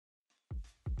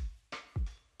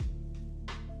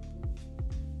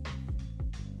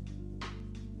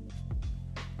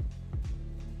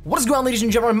What is going on, ladies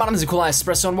and gentlemen? My name is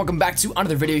Espresso, and welcome back to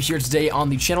another video here today on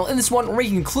the channel. In this one, we're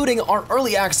concluding our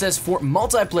early access for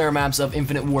multiplayer maps of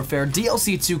Infinite Warfare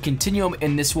DLC 2 Continuum.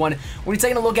 In this one, we're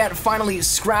taking a look at finally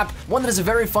Scrap, one that is a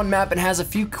very fun map and has a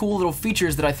few cool little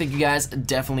features that I think you guys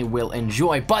definitely will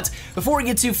enjoy. But before we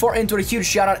get too far into it, a huge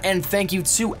shout out and thank you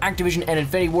to Activision and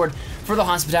Infinity Ward for the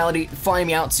hospitality, flying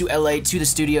me out to LA to the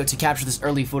studio to capture this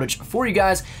early footage for you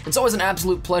guys. It's always an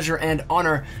absolute pleasure and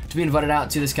honor to be invited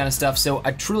out to this kind of stuff, so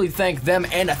I truly thank them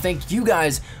and I thank you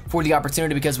guys for the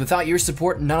opportunity, because without your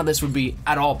support, none of this would be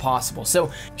at all possible.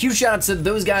 So huge shout out to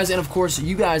those guys and of course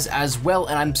you guys as well,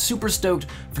 and I'm super stoked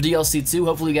for DLC 2.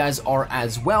 Hopefully you guys are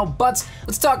as well. But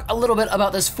let's talk a little bit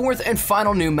about this fourth and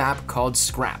final new map called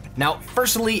Scrap. Now,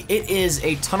 firstly, it is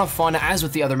a ton of fun as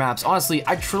with the other maps. Honestly,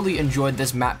 I truly enjoyed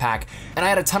this map pack and I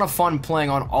had a ton of fun playing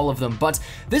on all of them, but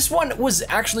this one was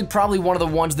actually probably one of the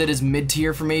ones that is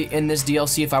mid-tier for me in this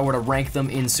DLC if I were to rank them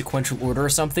in sequential order or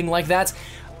something like that.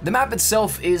 The map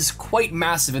itself is quite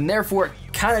massive and therefore it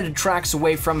kind of detracts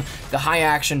away from the high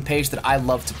action pace that I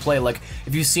love to play. Like,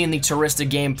 if you've seen the Tourista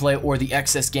gameplay or the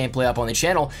XS gameplay up on the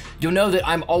channel, you'll know that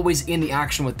I'm always in the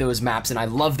action with those maps and I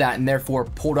love that, and therefore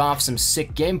pulled off some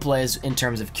sick gameplays in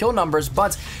terms of kill numbers.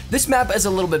 But this map is a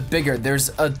little bit bigger. There's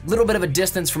a little bit of a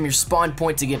distance from your spawn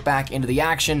point to get back into the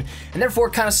action, and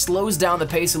therefore kind of slows down the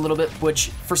pace a little bit, which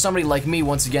for somebody like me,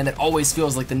 once again, that always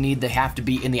feels like the need to have to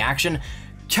be in the action,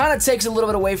 kind of takes a little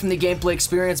bit away from the gameplay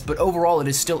experience. But overall it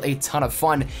is still a ton of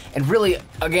fun, and really,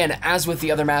 again, as with the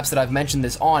other maps that I've mentioned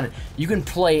this on, you can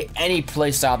play any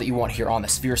playstyle that you want here on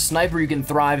this. If you're a sniper, you can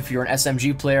thrive. If you're an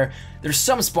SMG player, there's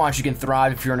some spawns you can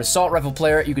thrive. If you're an assault rifle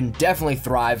player, you can definitely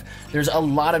thrive. There's a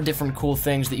lot of different cool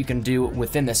things that you can do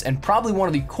within this, and probably one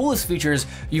of the coolest features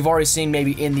you've already seen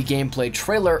maybe in the gameplay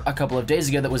trailer a couple of days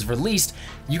ago that was released,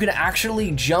 you can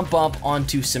actually jump up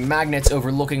onto some magnets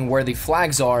overlooking where the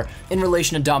flags are in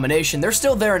relation to domination. They're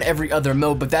still there in every other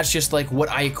mode, but that's just like what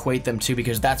I equate them to,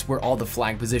 because that's where all the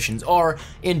flag positions are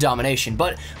in domination.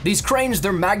 But these cranes,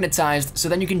 they're magnetized, so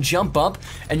then you can jump up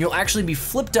and you'll actually be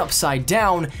flipped upside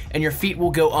down and your feet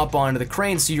will go up onto the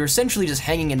crane, so you're essentially just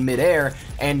hanging in midair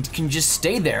and can just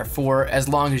stay there for as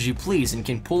long as you please and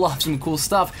can pull off some cool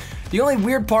stuff. The only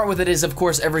weird part with it is, of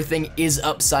course, everything is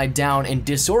upside down and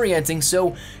disorienting,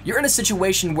 so you're in a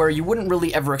situation where you wouldn't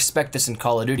really ever expect this in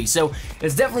Call of Duty. So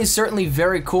it's definitely certainly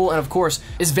very cool, and of course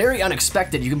is very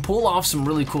unexpected. You can pull off some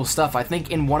really cool stuff. I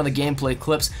think in one of the gameplay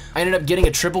clips I ended up getting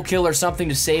a triple kill or something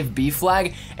to save B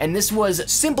flag, and this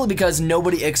was simply because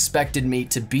nobody expected me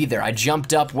to be there. I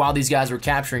jumped up while these guys were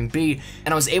capturing B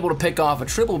and I was able to pick off a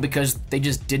triple because they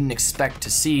just didn't expect to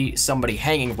see somebody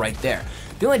hanging right there.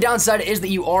 The only downside is that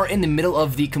you are in the middle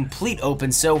of the complete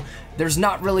open, so there's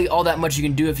not really all that much you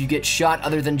can do if you get shot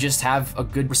other than just have a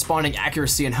good responding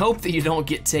accuracy and hope that you don't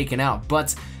get taken out.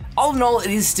 But all in all, it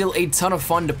is still a ton of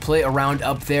fun to play around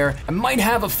up there. I might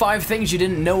have a 5 things you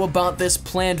didn't know about this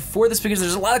planned for this, because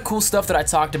there's a lot of cool stuff that I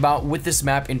talked about with this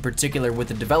map in particular with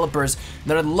the developers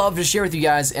that I'd love to share with you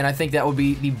guys, and I think that would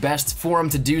be the best forum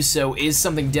to do so, is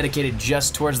something dedicated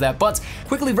just towards that. But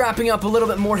quickly wrapping up a little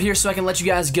bit more here so I can let you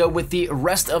guys go with the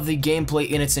rest of the gameplay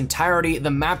in its entirety.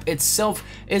 The map itself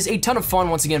is a ton of fun,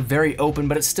 once again very open,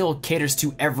 but it still caters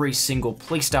to every single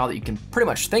playstyle that you can pretty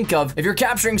much think of. If you're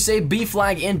capturing, say, B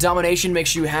flag in domination, make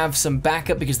sure you have some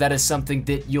backup, because that is something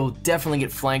that you'll definitely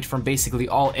get flanked from basically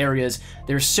all areas.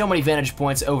 There's so many vantage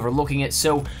points overlooking it,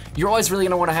 so you're always really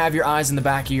going to want to have your eyes in the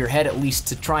back of your head at least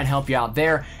to try and help you out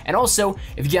there. And also,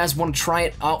 if you guys want to try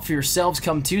it out for yourselves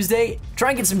come Tuesday, try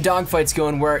and get some dogfights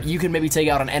going where you can maybe take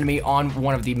out an enemy on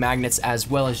one of the magnets as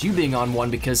well as you being on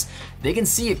one, because they can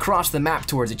see across the map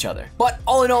towards each other. But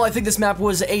all in all, I think this map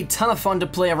was a ton of fun to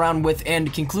play around with,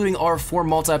 and concluding our 4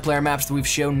 multiplayer maps that we've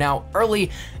shown now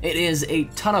early, it is a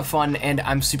ton of fun, and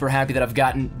I'm super happy that I've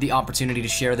gotten the opportunity to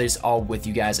share this all with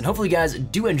you guys, and hopefully you guys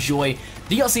do enjoy.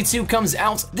 DLC 2 comes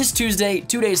out this Tuesday,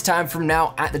 2 days time from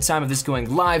now at the time of this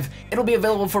going live. It'll be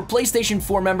available for PlayStation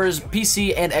 4 members,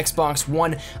 PC, and Xbox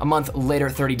One a month later,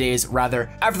 30 days rather,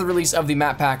 after the release of the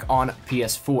map pack on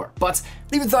PS4. But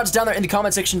leave your thoughts down there in the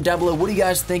comment section down below. What do you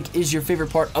guys think is your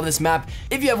favorite part of this map,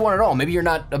 if you have one at all? Maybe you're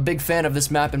not a big fan of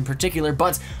this map in particular,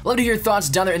 but I'd love to hear your thoughts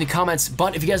down there in the comments.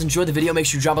 But if you guys enjoyed the video, make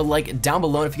sure you drop a like down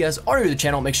below, and if you guys are new to the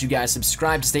channel, make sure you guys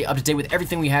subscribe to stay up to date with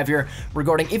everything we have here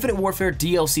regarding Infinite Warfare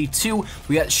DLC 2.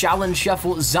 We got Shaolin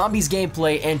Shuffle, Zombies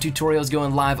gameplay, and tutorials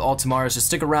going live all tomorrow, so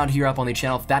stick around here up on the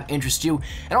channel if that interests you.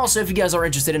 And also, if you guys are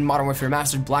interested in Modern Warfare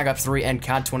Remastered, Black Ops 3, and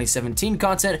COD 2017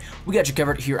 content, we got you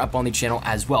covered here up on the channel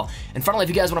as well. And finally,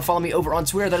 finally, if you guys want to follow me over on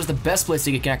Twitter, that is the best place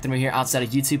to get connected with me here outside of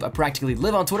YouTube. I practically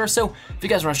live on Twitter, so if you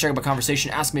guys want to share up a conversation,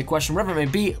 ask me a question, whatever it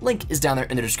may be, link is down there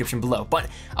in the description below. But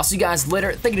I'll see you guys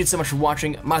later. Thank you so much for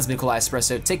watching. My name's Nikolai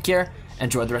Espresso. Take care, and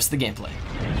enjoy the rest of the gameplay.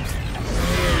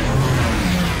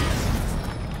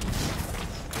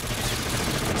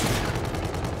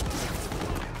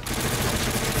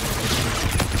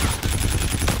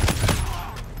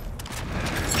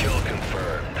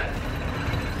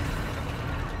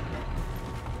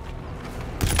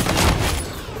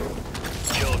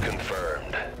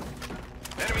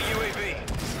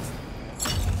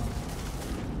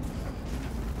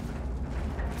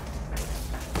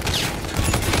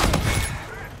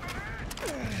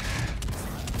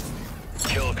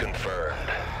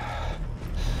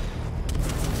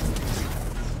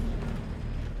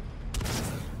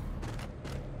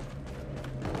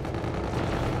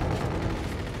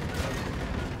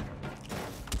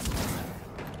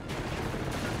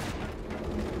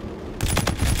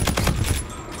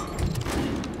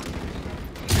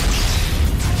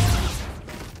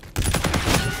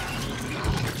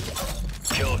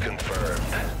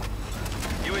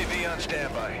 UAV on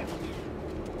standby.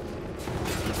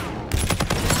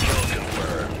 Kill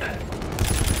confirmed.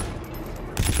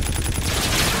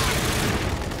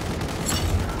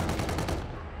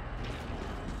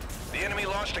 The enemy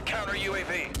launched a counter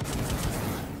UAV.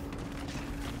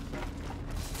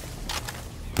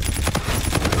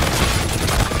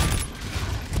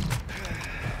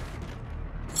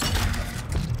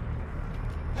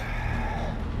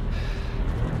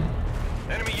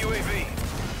 Enemy UAV.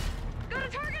 Got a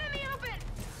target in the open!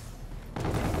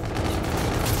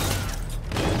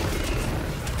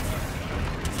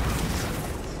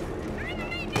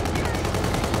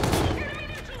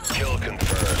 Kill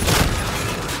confirmed.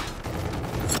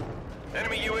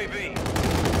 Enemy UAV.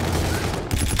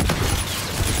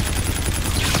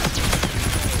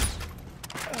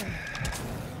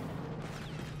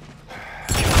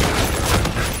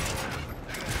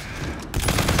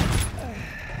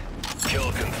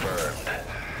 Kill confirmed.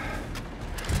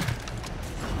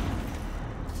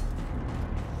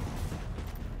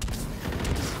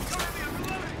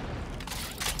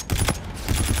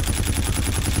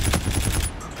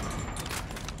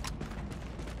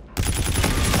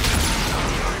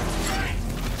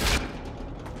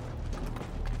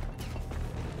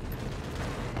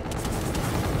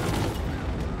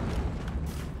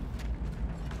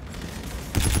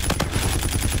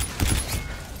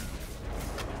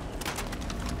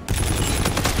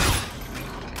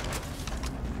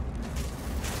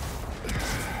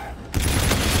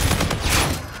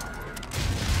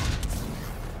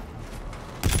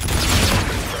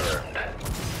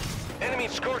 Enemy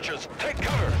Scorchers, take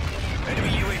cover! Enemy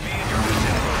UAV in your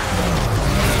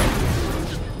vicinity.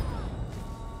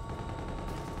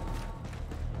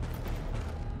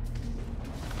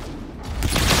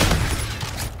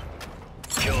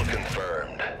 Kill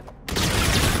confirmed.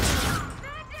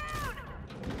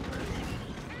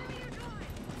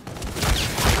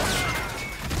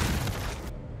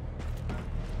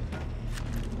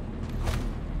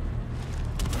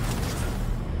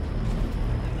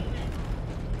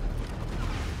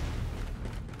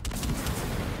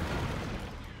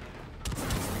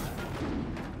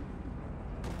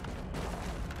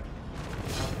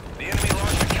 The enemy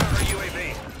launched a counter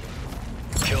UAV.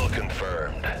 Kill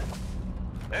confirmed.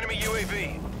 Enemy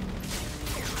UAV.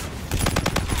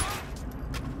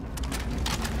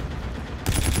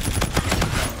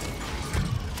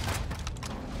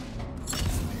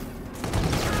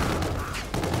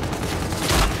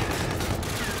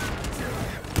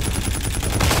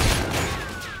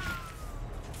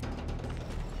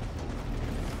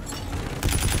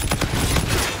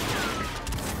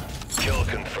 Kill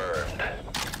confirmed.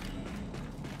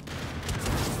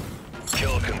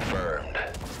 Kill confirmed.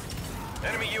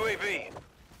 Enemy UAV.